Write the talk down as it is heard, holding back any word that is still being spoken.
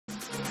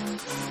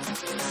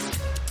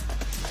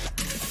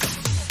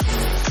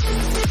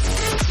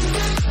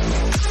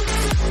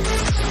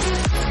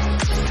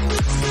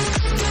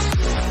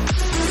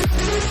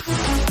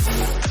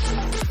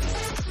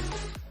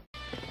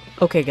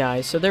Okay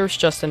guys, so there was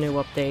just a new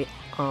update.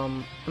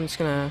 I'm just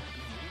gonna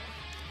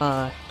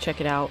check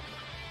it out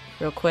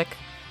real quick.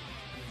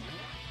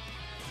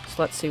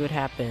 So let's see what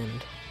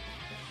happened.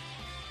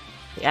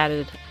 They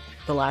added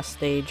the last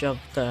stage of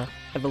the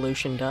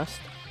evolution dust.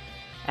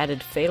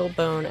 Added fatal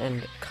bone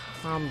and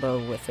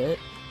combo with it.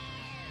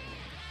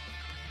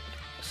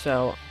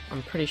 So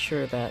I'm pretty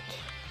sure that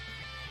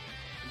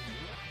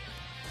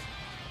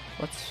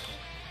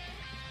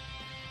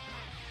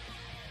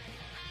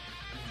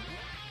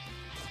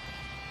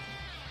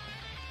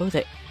Oh,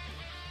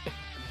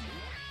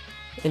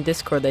 in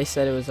Discord they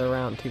said it was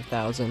around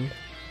 2,000.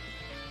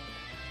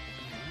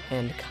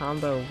 And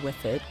combo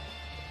with it.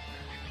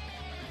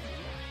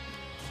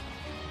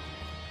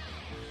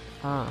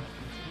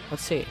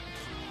 Let's see.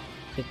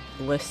 It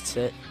lists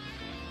it.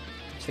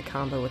 It's a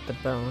combo with the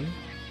bone.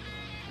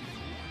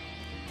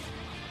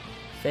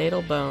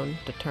 Fatal bone,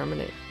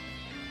 determinate.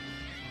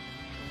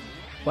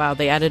 Wow,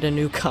 they added a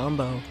new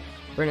combo.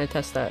 We're gonna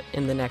test that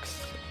in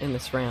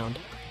this round.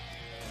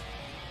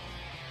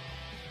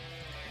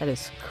 That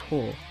is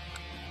cool.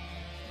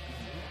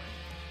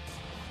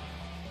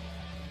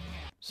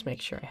 Just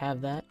make sure I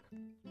have that.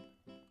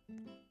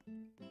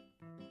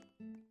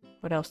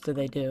 What else did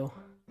they do?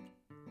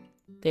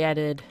 They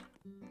added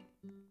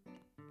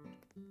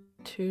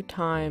 2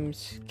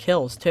 times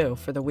kills too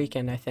for the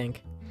weekend, I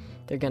think.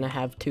 They're gonna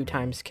have 2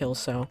 times kills,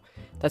 so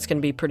that's gonna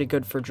be pretty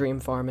good for dream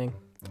farming.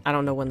 I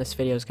don't know when this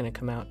video is gonna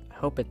come out. I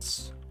hope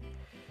it's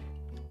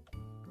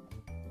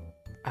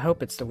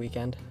the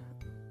weekend.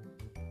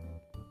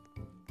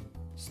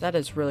 So that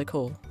is really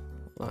cool.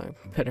 Well,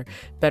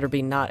 better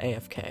be not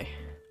AFK.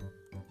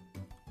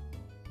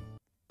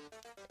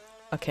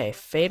 Okay,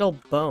 fatal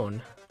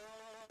bone.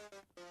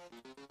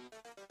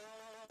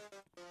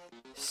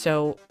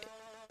 So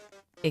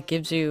it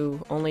gives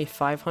you only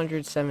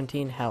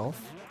 517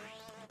 health.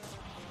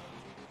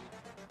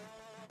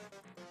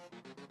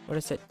 What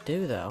does it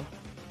do though?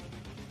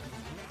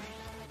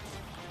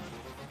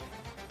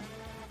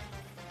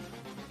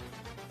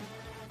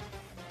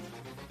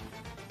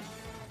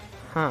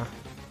 Huh.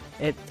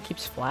 It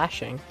keeps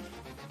flashing.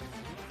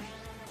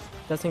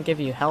 Doesn't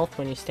give you health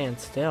when you stand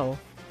still.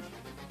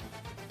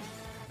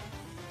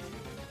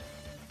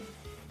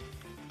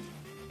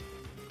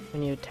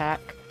 When you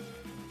attack,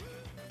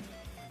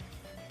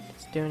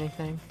 does it do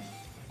anything?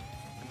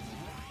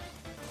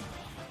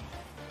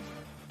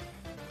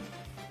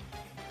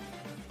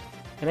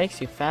 It makes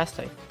you fast,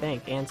 I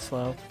think, and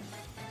slow.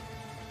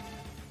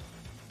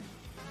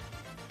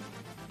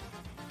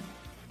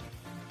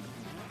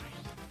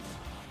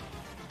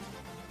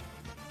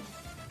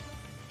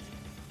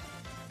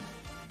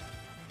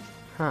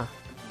 Huh.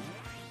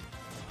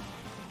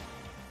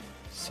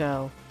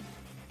 So,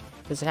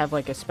 does it have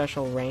like a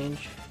special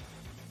range?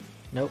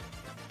 Nope.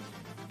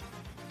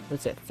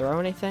 Does it throw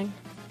anything?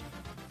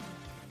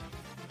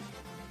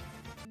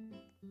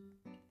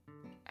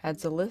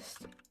 Adds a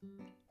list?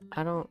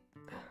 I don't...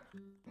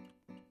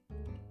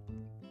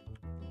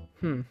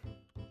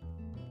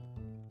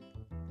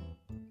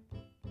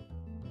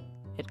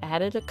 It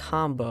added a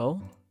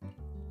combo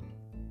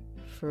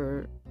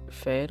for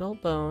Fatal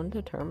Bone,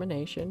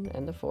 Determination,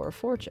 and the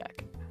 4-4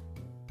 check.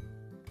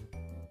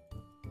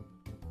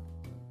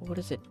 What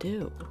does it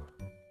do?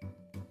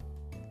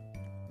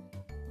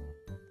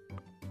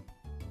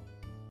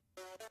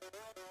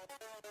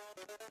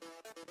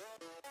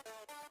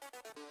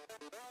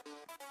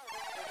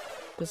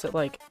 Does it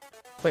like...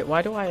 Wait,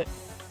 why do I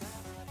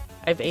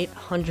have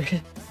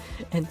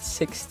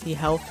 860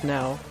 health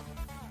now.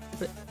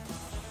 Did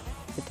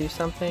it do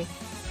something?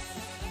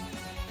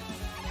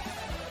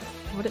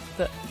 What is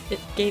the... It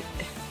gave...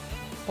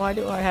 Why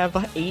do I have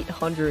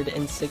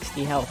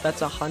 860 health? That's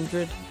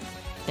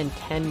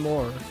 110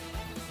 more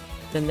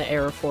than the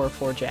Era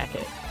 4-4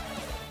 jacket.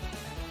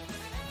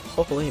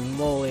 Holy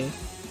moly.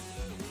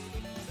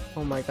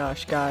 Oh my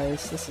gosh,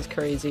 guys. This is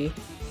crazy.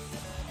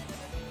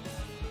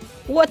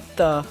 What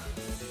the...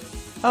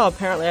 Oh,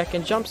 apparently I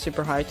can jump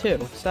super high too,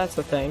 so that's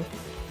the thing.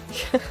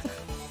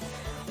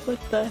 What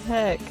the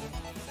heck?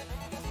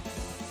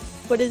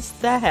 What is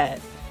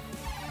that?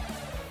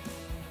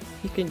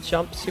 You can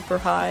jump super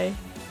high.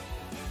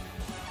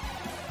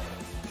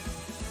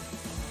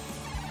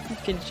 You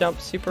can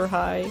jump super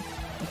high.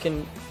 You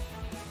can...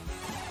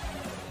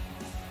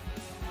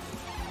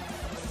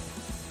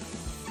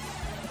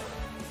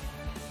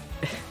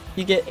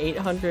 You get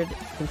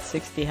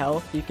 860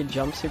 health, you can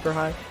jump super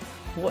high.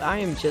 Well, I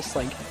am just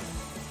like...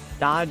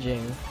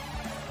 dodging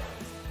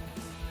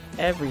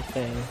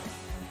everything.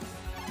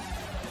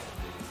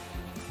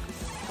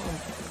 Oh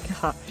my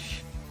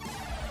gosh.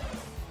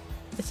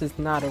 This is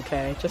not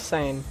okay, just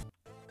saying.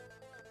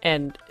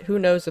 And who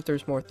knows if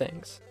there's more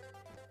things.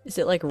 Is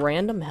it like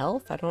random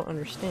health? I don't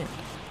understand.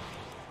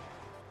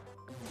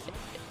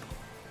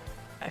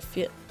 I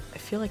feel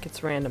like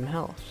it's random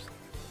health.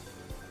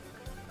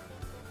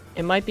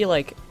 It might be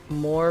like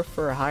more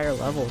for higher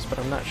levels, but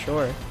I'm not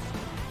sure.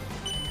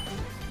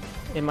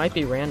 It might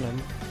be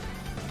random,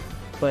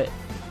 but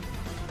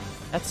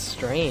that's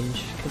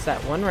strange, because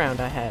that one round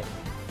I had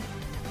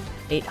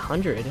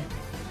 800?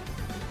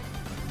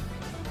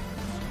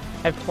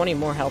 I have 20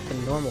 more health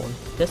than normal in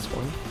this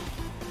one.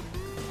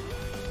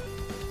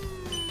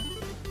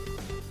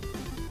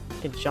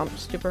 I can jump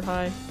super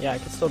high? Yeah, I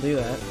can still do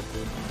that.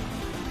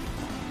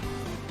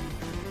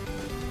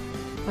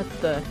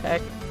 What the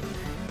heck?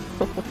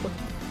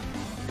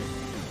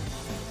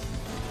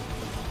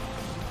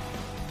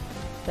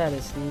 That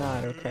is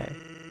not okay.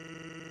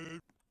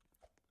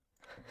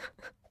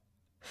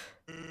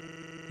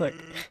 Look.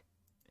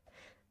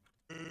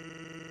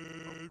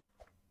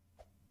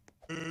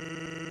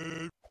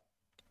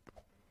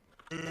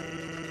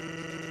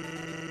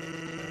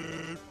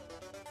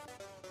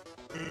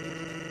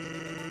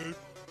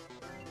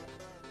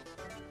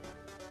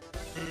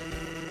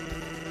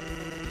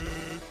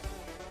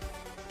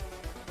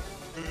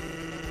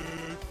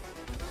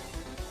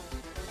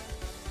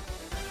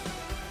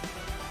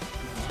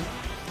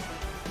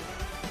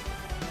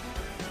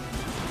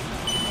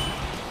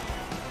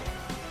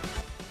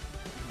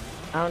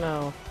 I don't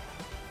know.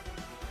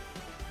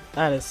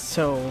 That is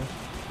so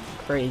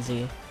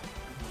crazy.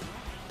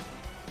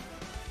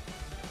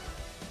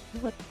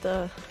 What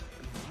the?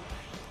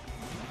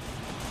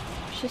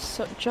 She just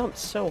jumped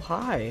so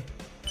high.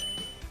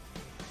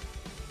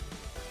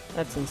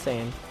 That's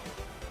insane.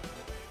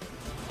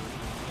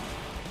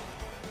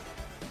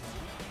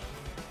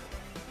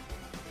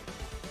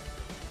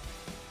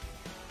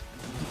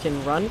 You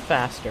can run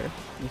faster,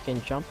 you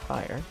can jump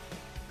higher,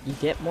 you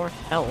get more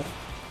health.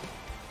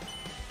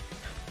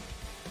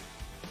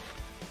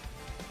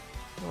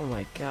 Oh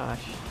my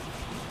gosh.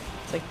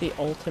 It's like the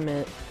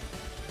ultimate...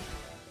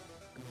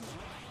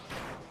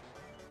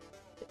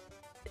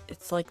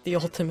 It's like the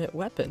ultimate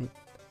weapon.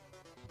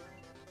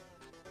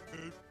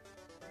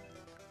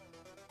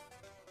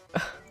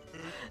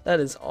 That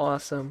is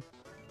awesome.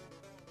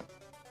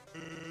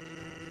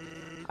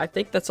 I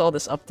think that's all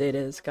this update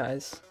is,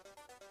 guys.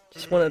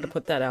 Just wanted to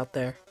put that out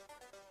there.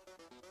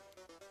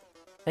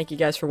 Thank you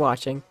guys for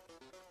watching.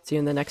 See you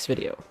in the next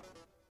video.